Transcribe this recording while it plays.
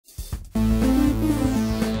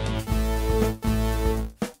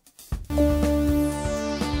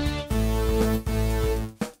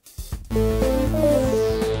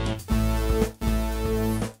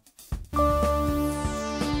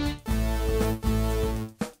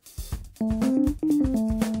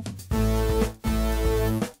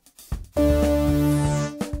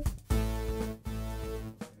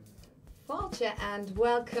and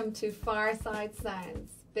welcome to Fireside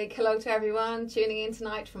Sounds. Big hello to everyone tuning in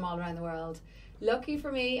tonight from all around the world. Lucky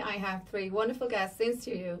for me, I have three wonderful guests in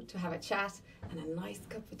studio to have a chat and a nice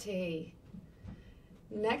cup of tea.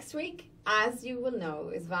 Next week, as you will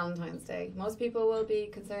know, is Valentine's Day. Most people will be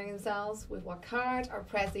concerning themselves with what card or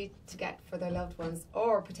present to get for their loved ones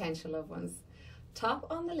or potential loved ones. Top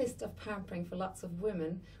on the list of pampering for lots of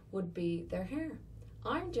women would be their hair.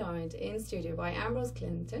 I'm joined in studio by Ambrose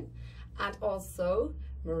and also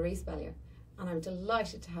Maurice Muldoon, and I'm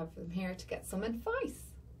delighted to have them here to get some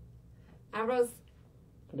advice. Ambrose.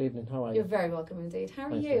 Good evening, how are you? You're very welcome indeed. How are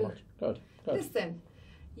Thanks you? Very much. Good. Listen,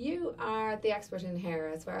 you are the expert in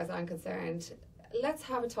hair as far as I'm concerned. Let's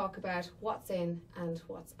have a talk about what's in and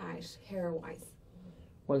what's out hair-wise.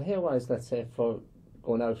 Well, hair-wise, let's say for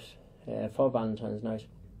going out for Valentine's night,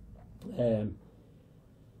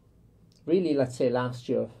 really, let's say last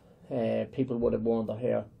year, people would have worn their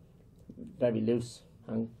hair very loose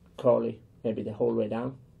and curly, maybe the whole way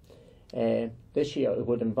down. This year it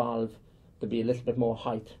would involve there be a little bit more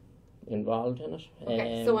height involved in it.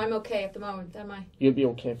 Okay, so I'm okay at the moment, am I? You'll be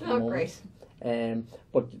okay for the moment. Great.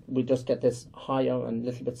 But we just get this higher and a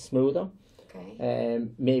little bit smoother. Okay.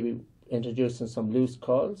 Maybe introducing some loose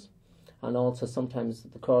curls, and also sometimes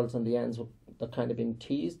the curls on the ends they're kind of been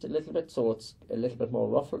teased a little bit, so it's a little bit more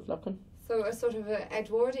ruffled looking. So a sort of a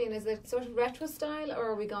Edwardian, is it sort of retro style,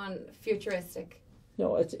 or are we gone futuristic?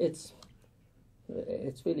 No, it's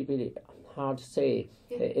really, really hard to say.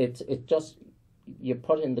 Yeah. It just, you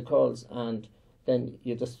put in the curls and then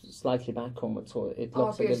you just slightly backcomb it, so it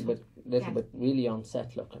looks a little bit really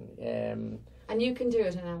unset looking. And you can do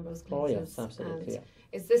it in Ambrose cleansers. Oh yes, absolutely. Yeah.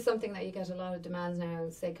 Is this something that you get a lot of demands now,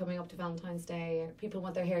 say coming up to Valentine's Day, or people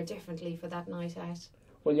want their hair differently for that night out?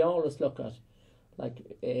 Well, you always look at, like,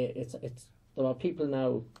 there are people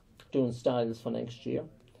now doing styles for next year,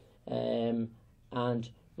 and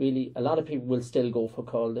really a lot of people will still go for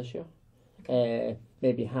curl this year. Okay.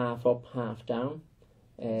 Maybe half up, half down.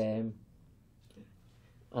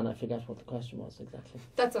 And I forget what the question was exactly.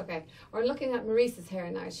 That's okay. We're looking at Marise's hair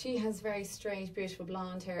now. She has very straight, beautiful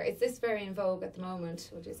blonde hair. Is this very in vogue at the moment,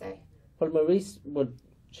 would you say? Well, Maurice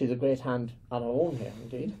she's a great hand at her own hair,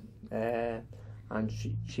 indeed. And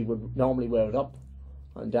she would normally wear it up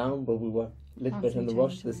and down, but we were a little bit in the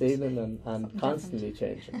rush this evening and constantly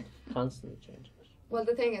changing it. Well,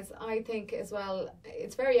 the thing is, I think as well,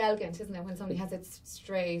 it's very elegant, isn't it, when somebody has it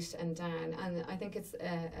straight and down, and I think it's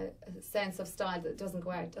a sense of style that doesn't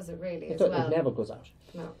go out, does it really, It never goes out.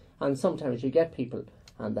 No. And sometimes you get people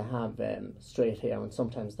and they have straight hair, and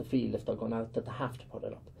sometimes they feel if they're going out that they have to put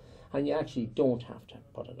it up. And you actually don't have to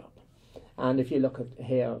put it up. And if you look at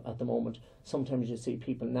hair at the moment, sometimes you see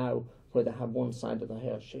people now where they have one side of their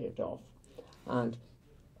hair shaved off. And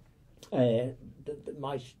they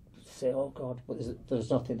might say, oh God, there's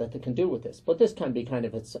nothing that they can do with this. But this can be kind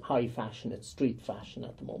of, it's high fashion, it's street fashion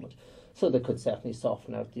at the moment. So they could certainly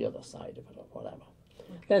soften out the other side of it or whatever.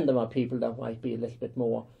 Okay. Then there are people that might be a little bit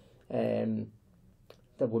more, that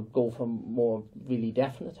would go for more really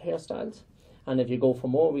definite hairstyles. And if you go for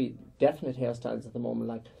more definite hairstyles at the moment,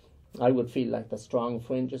 like I would feel like the strong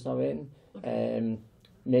fringes are in, okay.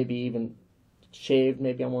 Maybe even shaved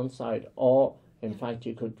maybe on one side, or in fact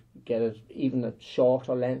you could get it even at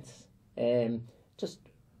shorter lengths. Just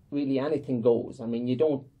really anything goes. I mean, you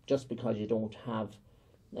don't, just because you don't have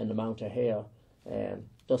an amount of hair,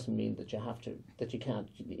 doesn't mean that you have to, that you can't,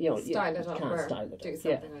 style it up or style it do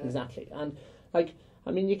something. Yeah, exactly. And like,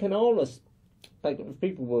 I mean, you can always, like, if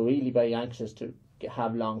people were really very anxious to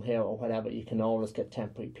have long hair or whatever, you can always get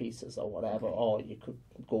temporary pieces or whatever, or you could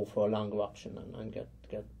go for a longer option and get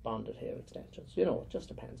bonded hair extensions. It just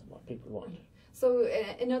depends on what people want. So,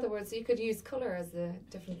 in other words, you could use colour as a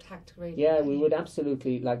different tactic, really. Yeah, we would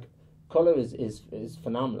absolutely, like, colour is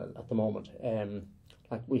phenomenal at the moment.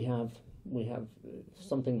 Like we have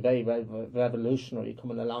something very, very revolutionary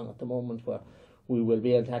coming along at the moment where we will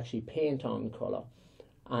be able to actually paint on colour,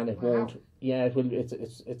 and it won't. Yeah, it will.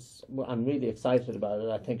 It's. I'm really excited about it.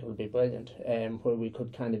 I think it will be brilliant. Where we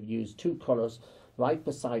could kind of use two colours right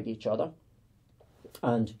beside each other,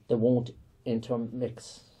 and they won't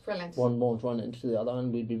intermix. Brilliant. One won't run into the other,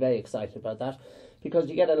 and we'd be very excited about that, because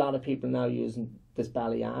you get a lot of people now using this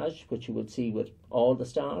balayage, which you would see with all the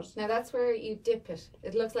stars. Now that's where you dip it.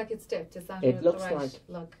 It looks like it's dipped. Is that it looks the right like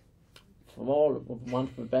look? For all want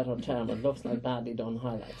of a better term, it looks like badly done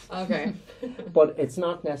highlights. Okay. But it's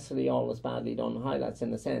not necessarily always badly done highlights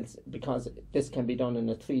in a sense, because this can be done in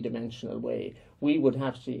a three-dimensional way. We would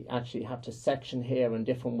actually have to section hair in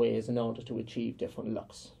different ways in order to achieve different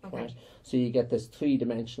looks. Okay. Right? So you get this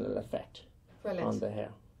three-dimensional effect. Brilliant. On the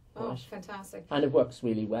hair. Oh, right? Fantastic. And it works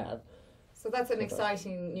really well. So that's an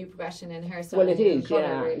exciting new progression in hairstyle. Well, it is,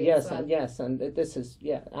 colour, really, yes, well. and yes, and this is,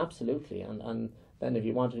 absolutely, and then if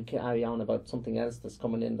you wanted to carry on about something else that's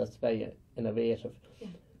coming in that's very innovative,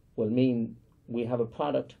 will mean we have a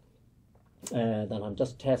product that I'm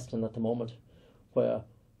just testing at the moment, where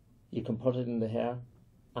you can put it in the hair,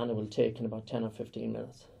 and it will take in about 10 or 15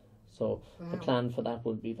 minutes. So the plan for that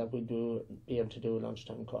would be that be able to do a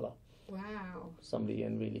lunchtime colour. Wow. Somebody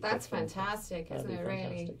in really. That's fantastic, isn't it,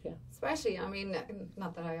 really? Yeah. Especially, I mean,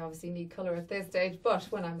 not that I obviously need colour at this stage, but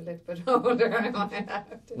when I'm a little bit older, I might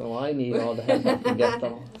have to. No, I need all the help I can get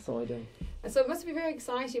though, so I do. And so it must be very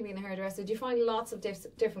exciting being a hairdresser. Do you find lots of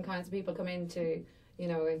different kinds of people come into,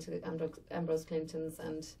 into Ambrose Clinton's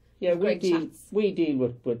and we chats? deal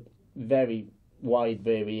with very wide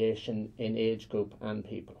variation in age group and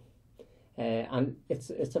people. And it's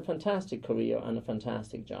a fantastic career and a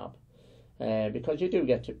fantastic job. Because you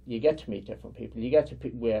get to meet different people. You get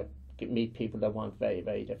to meet people that want very,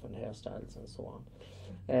 very different hairstyles and so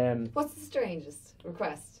on. What's the strangest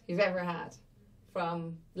request you've ever had?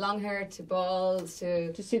 From long hair to bald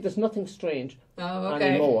to... You see, there's nothing strange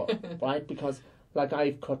anymore, right? Because like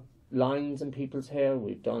I've cut lines in people's hair,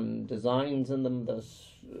 we've done designs in them.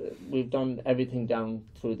 We've done everything down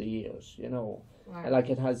through the years. Wow. Like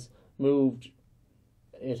it has moved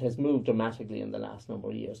dramatically in the last number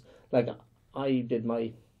of years. Like I did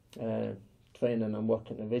my training and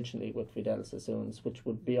working originally with Vidal Sassoons, which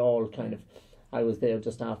would be all kind of, I was there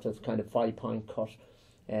just after kind of 5-point cut,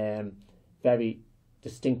 very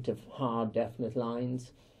distinctive, hard, definite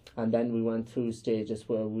lines. And then we went through stages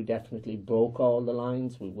where we definitely broke all the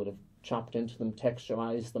lines. We would have chopped into them,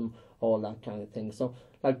 texturized them, all that kind of thing. So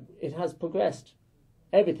like it has progressed.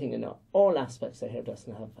 Everything in all aspects of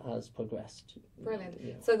hairdressing has progressed. Brilliant.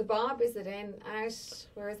 Yeah. So the bob, is it in, out?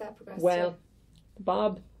 Where is that progressed? Well, the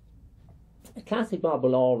bob, a classic bob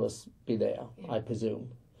will always be there, I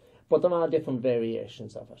presume. But there are different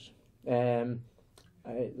variations of it.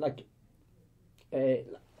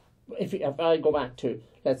 If I go back to,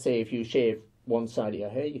 let's say, if you shave one side of your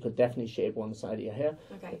hair, you could definitely shave one side of your hair.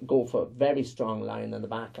 Okay. Go for a very strong line in the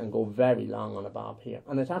back and go very long on a bob here.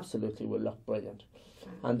 And it absolutely will look brilliant.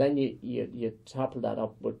 And then you topple that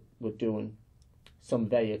up with doing some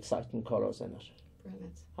very exciting colours in it.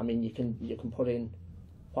 Brilliant. I mean, you can put in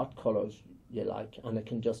what colours you like, and it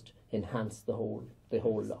can just enhance the whole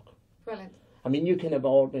look. Brilliant. I mean, you can have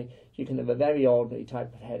a very ordinary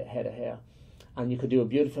type of head of hair, and you could do a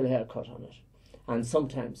beautiful haircut on it. And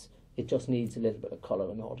sometimes it just needs a little bit of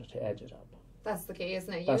colour in order to edge it up. That's the key,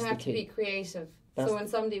 isn't it? That's you have to be creative. So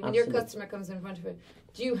when your customer comes in front of it,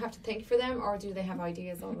 do you have to think for them, or do they have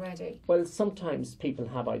ideas already? Well, sometimes people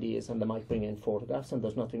have ideas and they might bring in photographs, and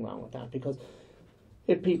there's nothing wrong with that, because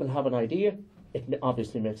if people have an idea, it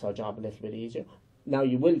obviously makes our job a little bit easier. Now,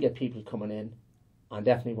 you will get people coming in, and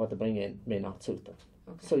definitely what they bring in may not suit them.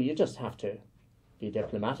 Okay. So you just have to be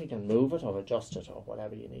diplomatic and move it or adjust it or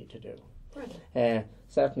whatever you need to do. Right.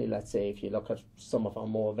 Certainly, let's say, if you look at some of our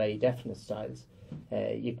more very definite styles,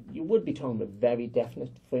 you would be talking about very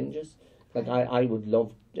definite fringes. Like I would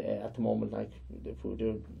love at the moment, like if we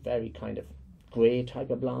do very kind of grey type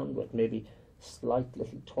of blonde with maybe slight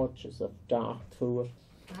little touches of dark through it.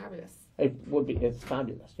 Fabulous. It's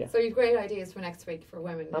fabulous, yeah. So you've great ideas for next week for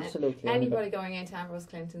women. Absolutely. Anybody going into Ambrose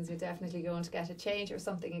Clinton's, you're definitely going to get a change or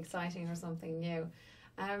something exciting or something new.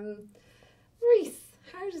 Maurice,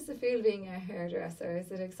 how does it feel being a hairdresser?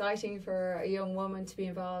 Is it exciting for a young woman to be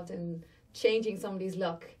involved in changing somebody's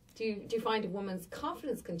look? Do you find a woman's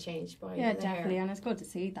confidence can change by the definitely, hair? And it's good to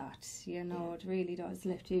see that, it really does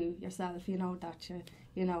lift you yourself, that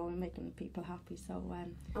and making people happy. So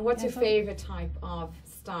and what's your favourite type of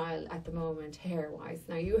style at the moment, hair wise?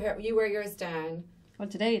 Now you wear yours down. Well,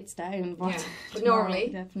 today it's down, but normally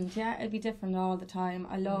different. Yeah, it'll be different all the time.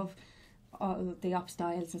 I love all the up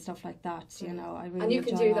styles and stuff like that. I really and you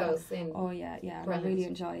can do those. I really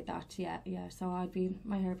enjoy that. Yeah. So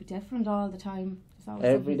my hair will be different all the time. It's always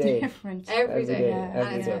every day different. Every day.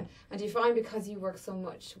 And do you find because you work so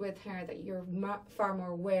much with hair that you're far more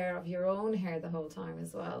aware of your own hair the whole time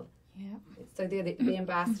as well? Yeah. So the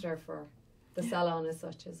ambassador for the salon as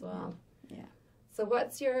such as well. Yeah. So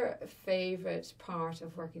what's your favourite part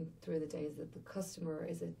of working through the day? Is it the customer?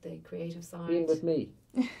 Is it the creative side? Being with me.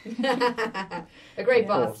 A great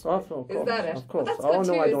boss. Of course. Is that it? Of course. Well,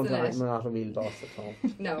 no, too, I don't. I'm not a real boss at all.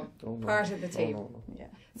 No, part of the team. No. Yeah.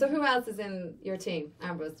 So who else is in your team,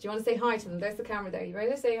 Ambrose? Do you want to say hi to them? There's the camera there. You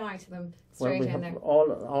ready to say hi to them straight in there?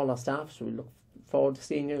 All our staff, so we look forward to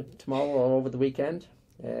seeing you tomorrow or over the weekend.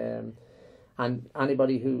 And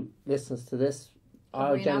anybody who listens to this,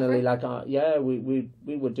 are generally like, we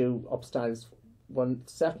would do up styles well,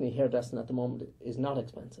 certainly hairdressing at the moment is not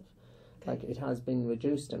expensive. Okay. Like, it has been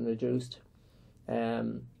reduced and reduced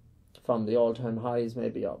from the all-time highs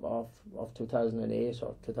maybe of 2008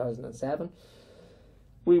 or 2007.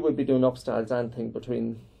 We would be doing upstyles anything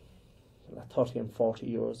between 30 and 40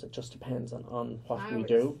 euros. It just depends on what we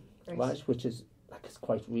do, Great. right? Which is, like, it's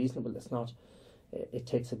quite reasonable. It's not. It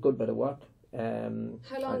takes a good bit of work.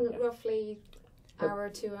 How long roughly? Hour,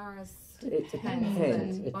 2 hours? It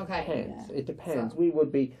depends. It Okay. depends. Yeah. It depends. So- We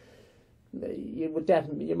would be.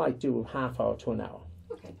 You might do half hour to an hour.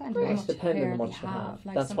 Okay. Depending Great. on much Depending hair on they what you have.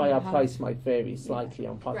 like That's some why our people have- price might vary slightly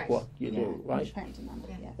on what Right. work you do, right? Depending on it,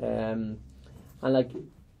 Yeah. yeah. And like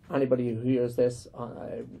anybody who hears this,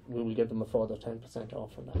 we will give them a further 10%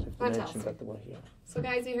 off on that if they mention Fantastic. that they were here. So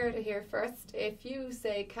guys, you heard it here first. If you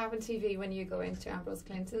say Cavan TV when you go into Ambrose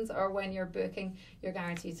Clinton's or when you're booking, you're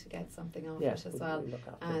guaranteed to get something off Yes, it as well. look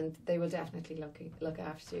after it. And they will definitely look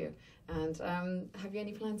after you. And have you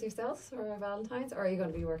any plans yourselves for Valentine's, or are you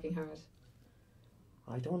going to be working hard?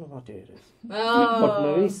 I don't know what day it is. Oh, But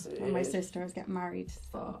Maurice, And my sister is getting married,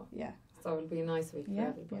 so Oh. yeah. so it'll be a nice week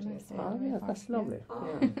Yeah, for everybody. be nice, as well. oh yeah, that's lovely.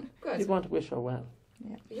 Oh, Yeah. good. You'd want to wish her well.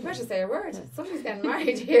 You better say a word. Somebody's getting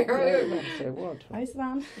married here. Yeah, say a word to her. Hi,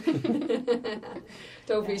 Stan.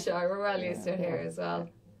 Don't be shy. We're well used to it here as well.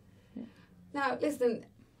 Yeah. Now, listen,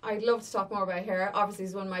 I'd love to talk more about hair. Obviously,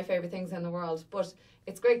 it's one of my favourite things in the world. But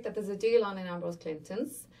it's great that there's a deal on in Ambrose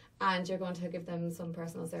Clinton's. And you're going to give them some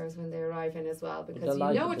personal service when they arrive in as well. Because you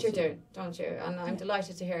Delighted know what to you're see. doing, don't you? And I'm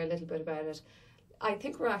delighted to hear a little bit about it. I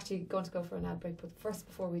think we're actually going to go for an ad break. But first,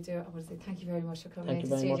 before we do, I want to say thank you very much for coming Thank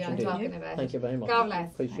into you the very much studio and indeed. talking about Thank it. you very much. God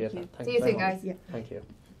bless. Appreciate Thank you. that. Thank See you very soon, much. guys. Yeah. Thank you.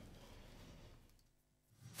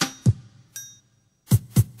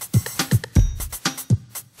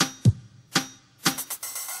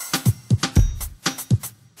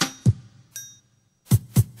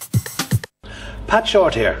 Pat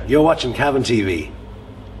Short here. You're watching Cavan TV.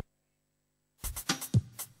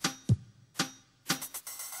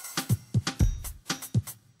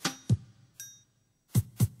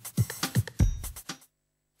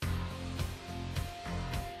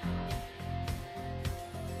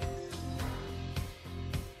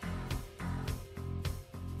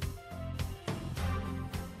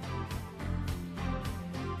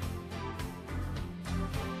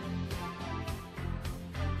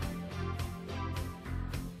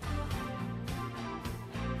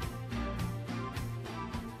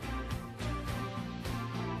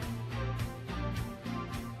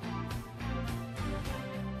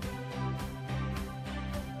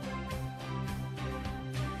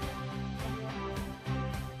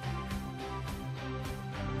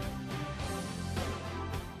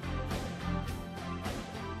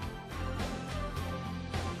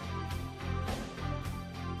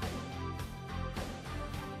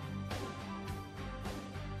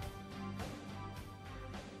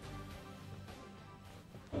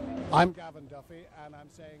 I'm Gavin Duffy and I'm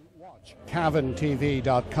saying watch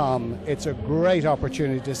cavantv.com. It's a great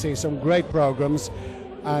opportunity to see some great programs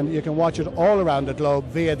and you can watch it all around the globe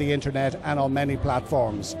via the internet and on many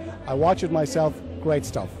platforms. I watch it myself, great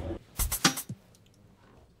stuff.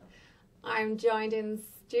 I'm joined in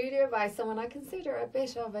studio by someone I consider a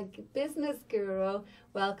bit of a business guru.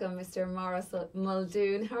 Welcome, Mr. Maurice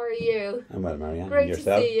Muldoon. How are you? I'm well, Marian. Great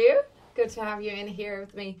Yourself? to see you. Good to have you in here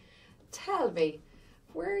with me. Tell me,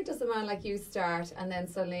 where does a man like you start and then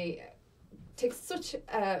suddenly take such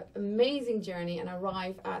an amazing journey and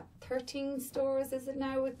arrive at 13 stores, is it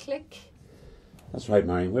now, with Click? That's right,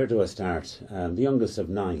 Marian. Where do I start? The youngest of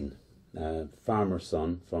 9, farmer's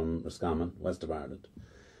son from Roscommon, west of Ireland.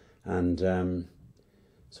 And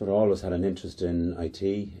sort of always had an interest in IT,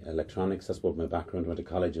 electronics. That's what my background. Went to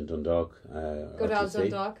college in Dundalk. Good old RTC.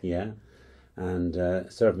 Dundalk. Yeah.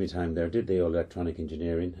 And served me time there. Did the old electronic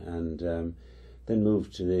engineering and then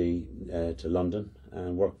moved to London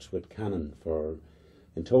and worked with Canon for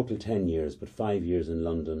in total 10 years, but 5 years in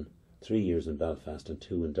London, 3 years in Belfast and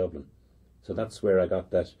 2 in Dublin. So that's where I got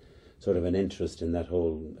that sort of an interest in that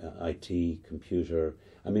whole IT, computer.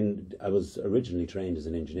 I mean, I was originally trained as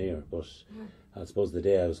an engineer, but I suppose the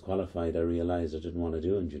day I was qualified, I realised I didn't want to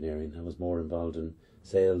do engineering. I was more involved in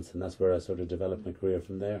sales, and that's where I sort of developed my career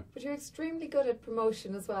from there. But you're extremely good at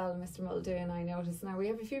promotion as well, Mr. Muldoon, I noticed. Now, we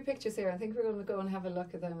have a few pictures here. I think we're going to go and have a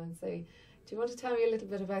look at them and see. Do you want to tell me a little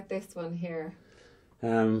bit about this one here?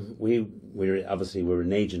 We were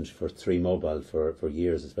an agent for 3 Mobile for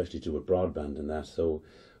years, especially to do with broadband and that. So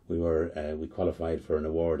we qualified for an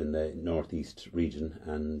award in the Northeast region,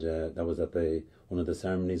 and that was at one of the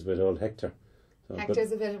ceremonies with old Hector. So,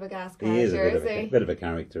 Hector's a bit of a gas character, he is a is he? bit of a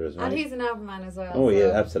character as well. And he's an Alpha man as well. Oh so. yeah,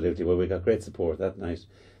 absolutely. Well, we got great support that night.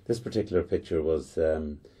 This particular picture was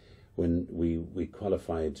when we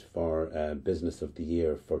qualified for Business of the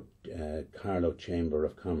Year for Carlow Chamber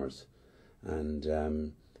of Commerce,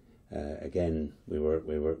 and again we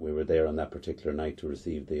were there on that particular night to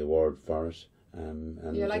receive the award for it.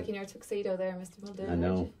 And you're like in your tuxedo there, Mr. Muldoon. I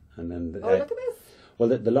know. And then look at this. Well,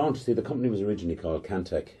 the launch. See, the company was originally called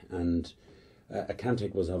Cantec, and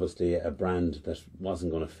Cantec was obviously a brand that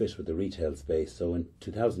wasn't going to fit with the retail space. So in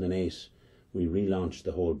 2008, we relaunched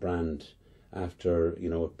the whole brand after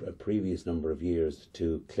a previous number of years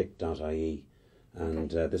to Click.ie, and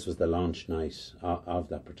this was the launch night of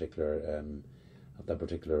that particular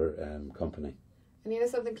company. And you know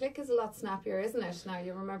something, Click is a lot snappier, isn't it? Now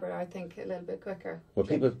you remember, I think, a little bit quicker. Well,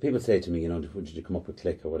 people say to me, did you come up with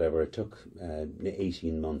Click or whatever? It took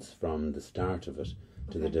 18 months from the start of it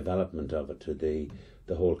to the development of it to the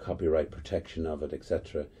whole copyright protection of it,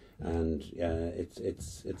 etc. And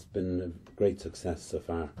it's been a great success so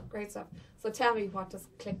far. Great stuff. So tell me, what does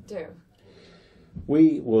Click do?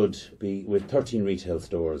 We would be with 13 retail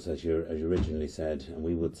stores, as you originally said, and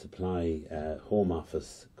we would supply home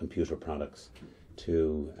office computer products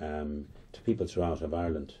to people throughout of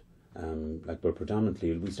Ireland. Like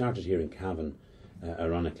we started here in Cavan,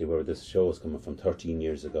 ironically, where this show is coming from 13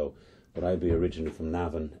 years ago. But I'd be originally from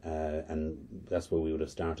Navan, and that's where we would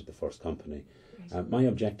have started the first company. Right. My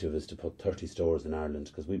objective is to put 30 stores in Ireland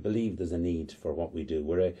because we believe there's a need for what we do.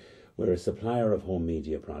 We're a supplier of home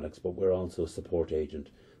media products, but we're also a support agent.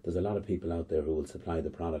 There's a lot of people out there who will supply the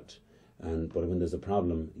product, but when there's a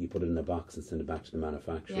problem, you put it in a box and send it back to the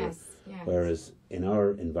manufacturer. Yes. Whereas in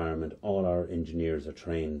our environment, all our engineers are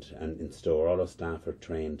trained, and in store, all our staff are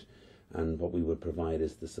trained. And what we would provide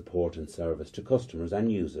is the support and service to customers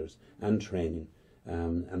and users and training.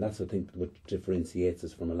 And that's, I think, what differentiates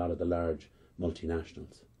us from a lot of the large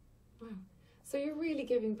multinationals. Wow. So you're really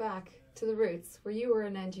giving back to the roots where you were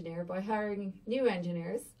an engineer by hiring new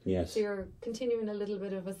engineers. Yes. So you're continuing a little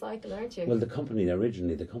bit of a cycle, aren't you? Well, the company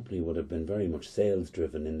would have been very much sales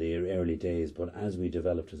driven in the early days. But as we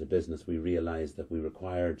developed as a business, we realised that we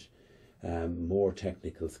required more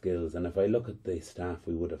technical skills. And if I look at the staff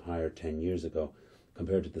we would have hired 10 years ago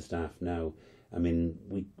compared to the staff now, I mean,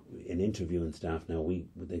 in interviewing staff now,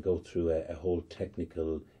 they go through a whole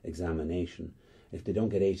technical examination. If they don't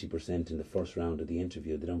get 80% in the first round of the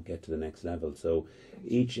interview, they don't get to the next level. So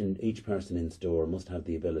each person in store must have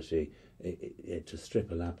the ability to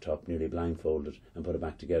strip a laptop nearly blindfolded and put it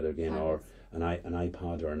back together again, or an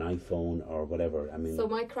iPod or an iPhone or whatever. I mean, so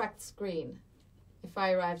my cracked screen, if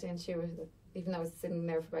I arrived into it, even though I was sitting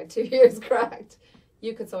there for about 2 years cracked,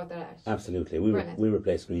 you could sort that out. Absolutely. We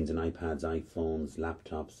replace screens in iPads, iPhones,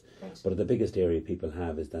 laptops. Right. But the biggest area people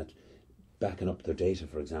have is that backing up their data,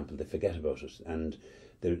 for example, they forget about it, and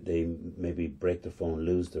they maybe break their phone,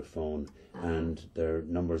 lose their phone, and their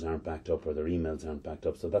numbers aren't backed up or their emails aren't backed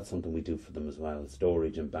up. So that's something we do for them as well,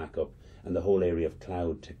 storage and backup, and the whole area of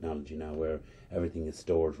cloud technology now where everything is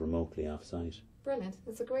stored remotely off-site. Brilliant.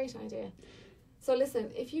 That's a great idea. So listen,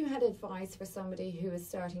 if you had advice for somebody who is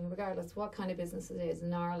starting, regardless what kind of business it is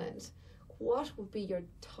in Ireland, what would be your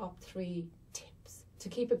top 3 tips to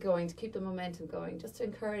keep it going, to keep the momentum going, just to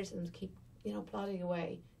encourage them to keep, plodding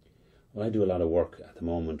away? Well, I do a lot of work at the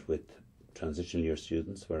moment with transitional year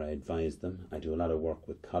students where I advise them. I do a lot of work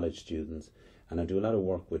with college students, and I do a lot of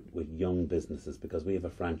work with young businesses because we have a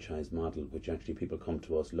franchise model which actually people come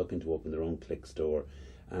to us looking to open their own Click store.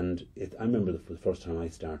 And I remember the first time I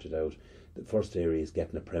started out, the first area is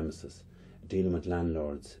getting a premises, dealing with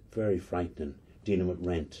landlords, very frightening, dealing with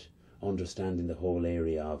rent, understanding the whole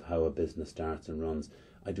area of how a business starts and runs.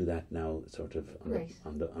 I do that now sort of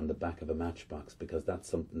on the back of a matchbox because that's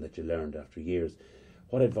something that you learned after years.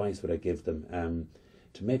 What advice would I give them?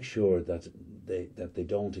 To make sure that they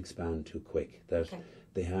don't expand too quick, that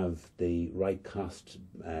they have the right cost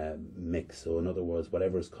mix. So in other words,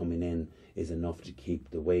 whatever is coming in is enough to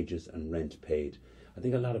keep the wages and rent paid. I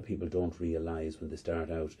think a lot of people don't realise when they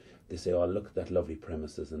start out, they say, oh, look at that lovely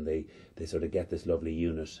premises, and they sort of get this lovely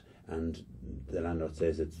unit, and the landlord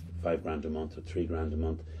says it's $5,000 a month or $3,000 a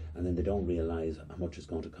month, and then they don't realise how much it's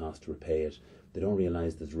going to cost to repay it. They don't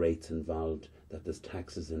realise there's rates involved, that there's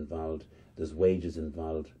taxes involved, there's wages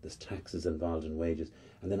involved, there's taxes involved in wages,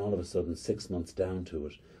 and then all of a sudden 6 months down to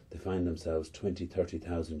it, they find themselves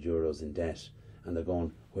 20,000-30,000 euros in debt. And they're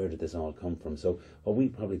going, where did this all come from? So what we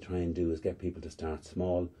probably try and do is get people to start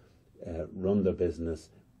small, run their business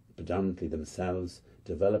predominantly themselves,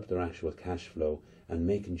 develop their actual cash flow, and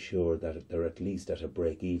making sure that they're at least at a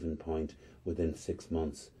break-even point within 6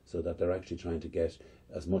 months, so that they're actually trying to get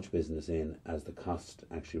as much business in as the cost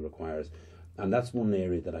actually requires. And that's one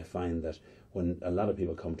area that I find that when a lot of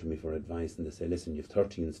people come to me for advice and they say, listen, you've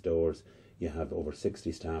 13 stores, you have over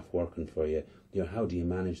 60 staff working for you, how do you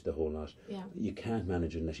manage the whole lot? Yeah. You can't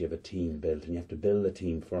manage it unless you have a team built, and you have to build a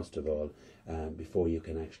team first of all before you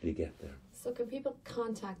can actually get there. So can people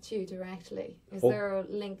contact you directly? Is there a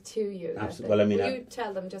link to you? Absolutely. Well, I mean, will you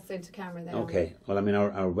tell them just into camera then? Okay. Well, I mean,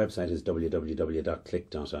 our website is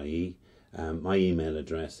www.click.ie. My email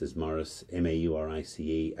address is Maurice, Maurice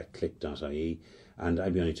 @click.ie, and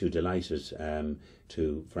I'd be only too delighted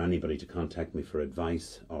for anybody to contact me for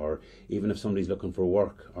advice, or even if somebody's looking for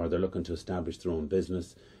work or they're looking to establish their own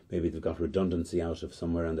business, maybe they've got redundancy out of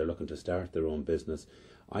somewhere and they're looking to start their own business.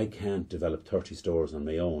 I can't develop 30 stores on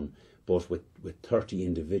my own, but with 30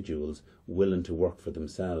 individuals willing to work for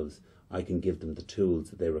themselves, I can give them the tools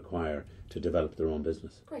that they require to develop their own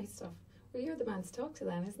business. Great stuff. Well, you're the man to talk to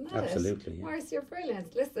then, isn't that Absolutely, it? yeah. Maurice, you're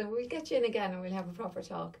brilliant. Listen, we'll get you in again and we'll have a proper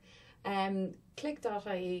talk.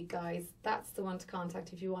 Click.ie, guys, that's the one to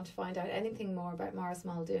contact if you want to find out anything more about Maurice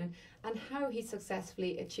Muldoon and how he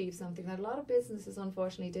successfully achieved something that a lot of businesses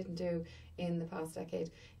unfortunately didn't do in the past decade.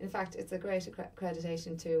 In fact, it's a great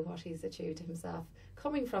accreditation to what he's achieved himself,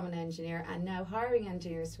 coming from an engineer and now hiring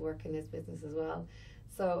engineers to work in his business as well.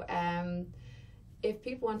 So if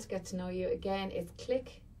people want to get to know you, again, it's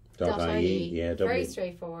click.ie. Yeah, very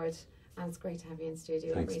straightforward. And it's great to have you in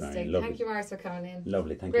studio. Thanks, Maurice, Marian. today. Thank you, Maurice, for coming in.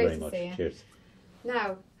 Lovely, thank Great you very to much. see you. Cheers.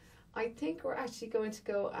 Now, I think we're actually going to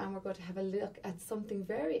go and we're going to have a look at something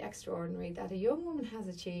very extraordinary that a young woman has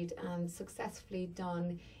achieved and successfully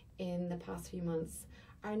done in the past few months.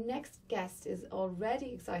 Our next guest is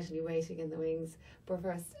already excitedly waiting in the wings, but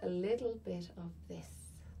first, a little bit of this.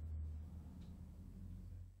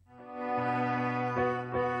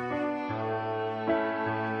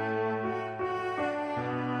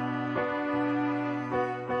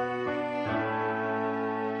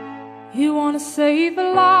 You wanna save a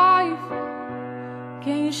life?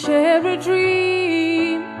 Can you share a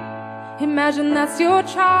dream? Imagine that's your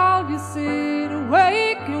child. You sit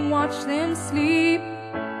awake and watch them sleep.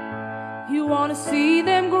 You wanna see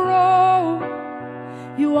them grow.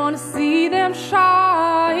 You wanna see them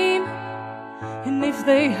shine. And if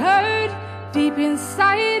they hurt deep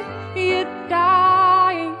inside, you're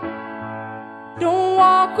dying. Don't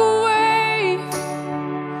walk away.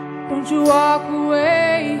 Don't you walk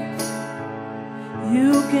away.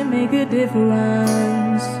 You can make a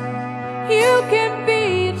difference. You can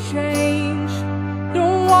be a change.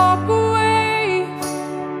 Don't walk away.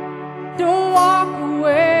 Don't walk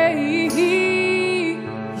away.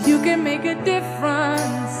 You can make a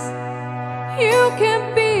difference. You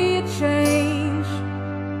can be a change.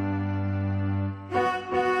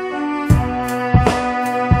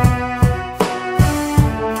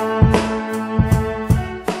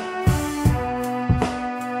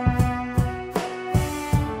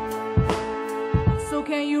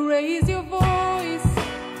 Can you raise your voice?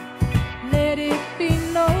 Let it be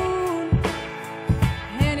known.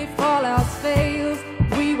 And if all else fails,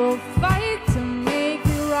 we will fight to make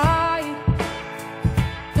it right.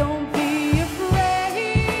 Don't be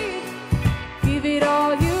afraid. Give it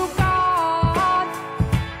all you got.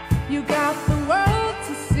 You got the world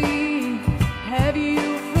to see. Have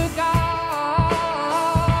you forgot?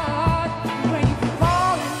 When you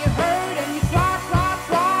fall and you hurt and you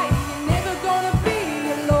try, you're never gonna be.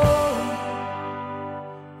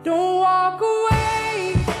 Don't walk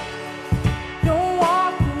away, don't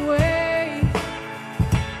walk away.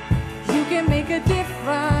 You can make a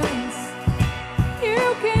difference.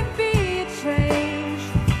 You can be a change.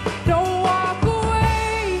 Don't walk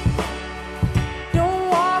away, don't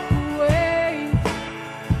walk away.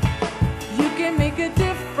 You can make a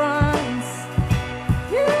difference.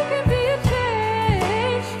 You can be a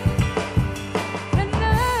change. And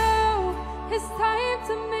now it's time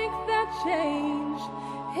to make that change.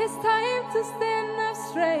 It's time to stand up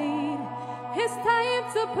straight. It's time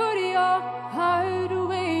to put your heart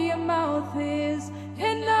where your mouth is.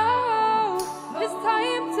 And now it's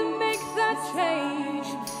time to make that change.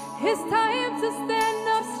 It's time to stand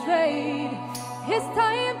up straight. It's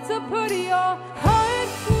time to put your heart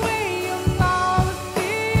where your mouth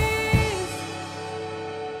is.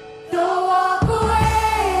 Don't walk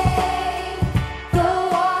away. Don't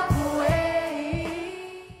walk away.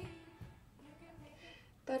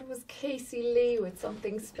 That was Casey Leigh with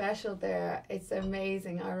Something Special there. It's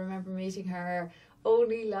amazing. I remember meeting her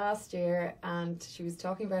only last year and she was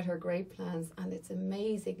talking about her great plans, and it's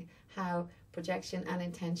amazing how projection and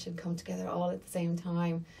intention come together all at the same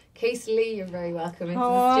time. Casey Leigh, you're very welcome into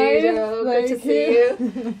the studio. Good to see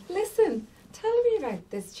you. Listen, tell me about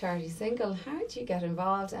this charity single. How did you get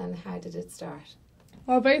involved and how did it start?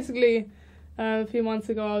 Well, basically, A few months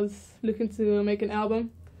ago, I was looking to make an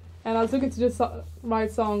album, and I was looking to just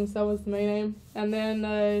write songs. That was the main aim. And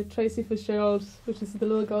then Tracy Fitzgerald, which is the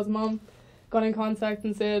little girl's mom, got in contact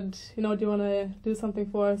and said, you know, do you want to do something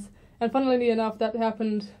for us? And funnily enough, that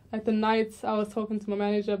happened like the night I was talking to my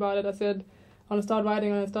manager about it. I said, I want to start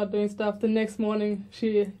writing, I want to start doing stuff. The next morning,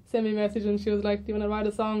 she sent me a message and she was like, do you want to write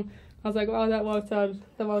a song? I was like, wow, that worked out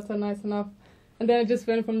nice enough. And then it just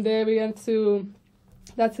went from there. We went to,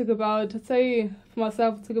 that took about, I'd say for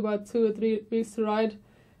myself, it took about 2 or 3 weeks to write.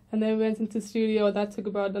 And then we went into studio, that took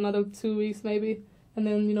about another 2 weeks maybe. And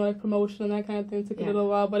then, you know, like promotion and that kind of thing took a little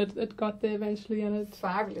while, but it got there eventually. And it's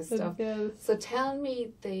fabulous stuff. Yeah, so tell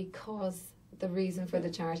me the reason for the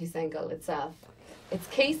charity single itself. It's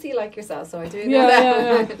Casey like yourself, so I do know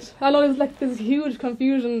that. Yeah. I know there's like this huge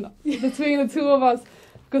confusion between the two of us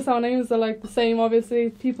because our names are like the same,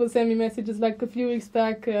 obviously. People send me messages like a few weeks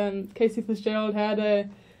back, Casey Fitzgerald had I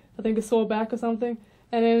think a sore back or something.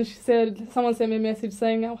 And then someone sent me a message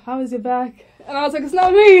saying, oh, how is your back? And I was like, it's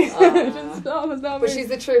not me. It's not me. But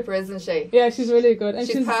she's a trooper, isn't she? Yeah, she's really good. And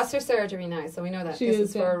she's passed her surgery now, so we know that. This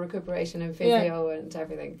is for recuperation and physio and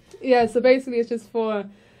everything. Yeah, so basically it's just for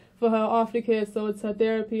her aftercare, so it's her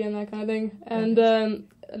therapy and that kind of thing. And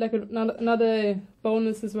like another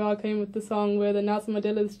bonus as well came with the song where the Nelson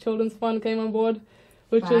Mandela's Children's Fund came on board.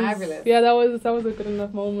 Which fabulous. That was a good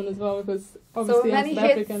enough moment as well because obviously I'm South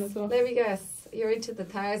African as well. Let me guess, you're into the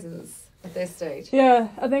thousands at this stage. Yeah,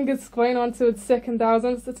 I think it's going on to its second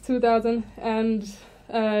thousands. It's 2,000, and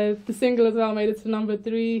the single as well made it to number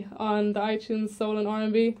 3 on the iTunes Soul and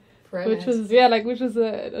R&B. Brilliant. Which was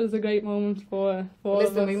a great moment for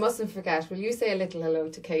Listen, we mustn't forget. Will you say a little hello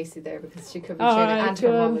to Casey there because she could be tuning and her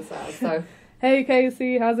mum as well. So. Hey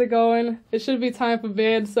Casey, how's it going? It should be time for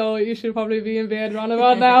bed, so you should probably be in bed round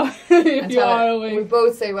about now if you are awake. We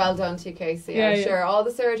both say well done to you, Casey. I'm sure all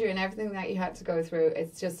the surgery and everything that you had to go through,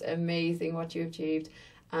 it's just amazing what you achieved.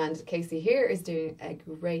 And Casey here is doing a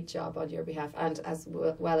great job on your behalf, and as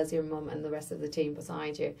well as your mum and the rest of the team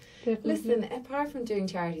beside you. Definitely. Listen, apart from doing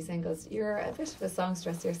charity singles, you're a bit of a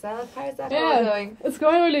songstress yourself. How's that all going? It's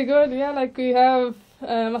going really good. Yeah, like we have,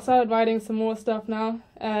 I started writing some more stuff now.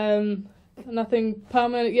 Nothing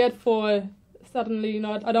permanent yet for suddenly, you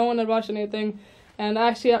know, I don't want to rush anything. And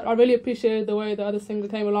actually, I really appreciated the way the other single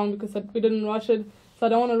came along because we didn't rush it. So I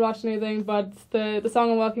don't want to rush anything, but the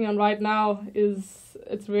song I'm working on right now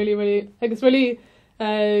it's really, really, like it's really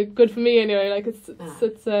good for me anyway. Like it's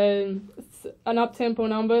an up-tempo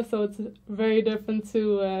number, so it's very different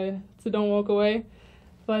to Don't Walk Away.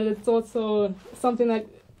 But it's also something that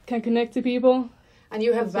can connect to people. And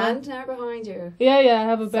you have a band now behind you? Yeah, I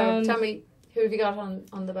have a band. So tell me, who have you got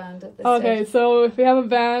on the band at this stage? So if we have a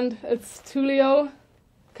band, it's Tulio,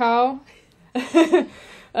 Cow,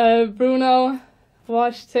 Bruno,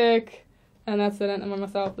 Wash Tech, and that's it, and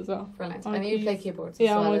myself as well. Brilliant. And you play keyboards as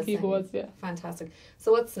well? Yeah, I'm on keyboards, yeah. Fantastic.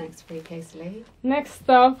 So what's next for you, Casey? Next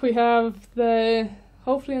up, we have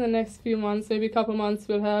hopefully in the next few months, maybe a couple months,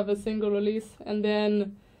 we'll have a single release, and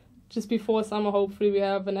then just before summer, hopefully, we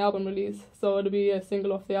have an album release. So it'll be a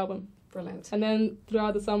single off the album. Brilliant. And then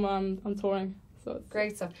throughout the summer, I'm touring. So it's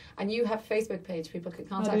great stuff. And you have a Facebook page people could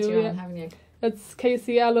contact you on, haven't you? It's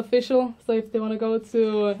KCL Official. So if they want to go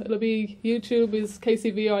to, it'll be YouTube is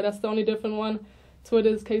KCVR. That's the only different one.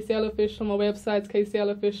 Twitter's KCL Official. My website's KCL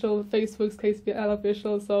Official. Facebook's KCL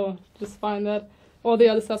Official. So just find that. All the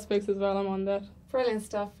other suspects as well, I'm on that. Brilliant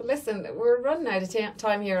stuff. Listen, we're running out of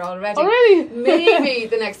time here already. Oh, really? Maybe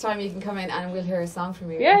the next time you can come in and we'll hear a song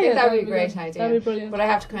from you. Yeah, I think that would be a great idea. That'd be brilliant. But I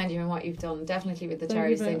have to commend you on what you've done, definitely with the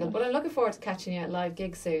charity single. But I'm looking forward to catching you at live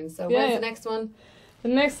gigs soon. So when's the next one? The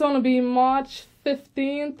next one will be March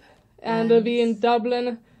 15th, and it'll be in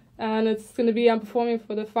Dublin. And it's going to be, I'm performing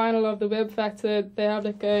for the final of the Web Factor. They have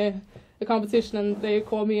like a competition, and they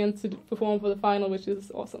call me in to perform for the final, which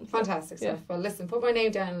is awesome. Fantastic stuff. Well, listen, put my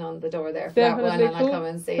name down on the door there for that one, and I'll come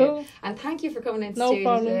and see it. And thank you for coming into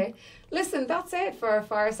studio today. Listen, that's it for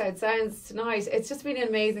Fireside Sounds tonight. It's just been an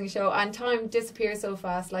amazing show, and time disappears so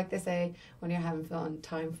fast. Like they say, when you're having fun,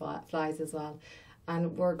 time flies as well.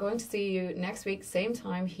 And we're going to see you next week, same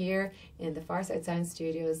time, here in the Fireside Sounds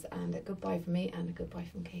studios. And a goodbye from me and a goodbye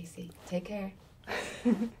from Casey. Take care.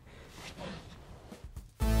 Mm-hmm.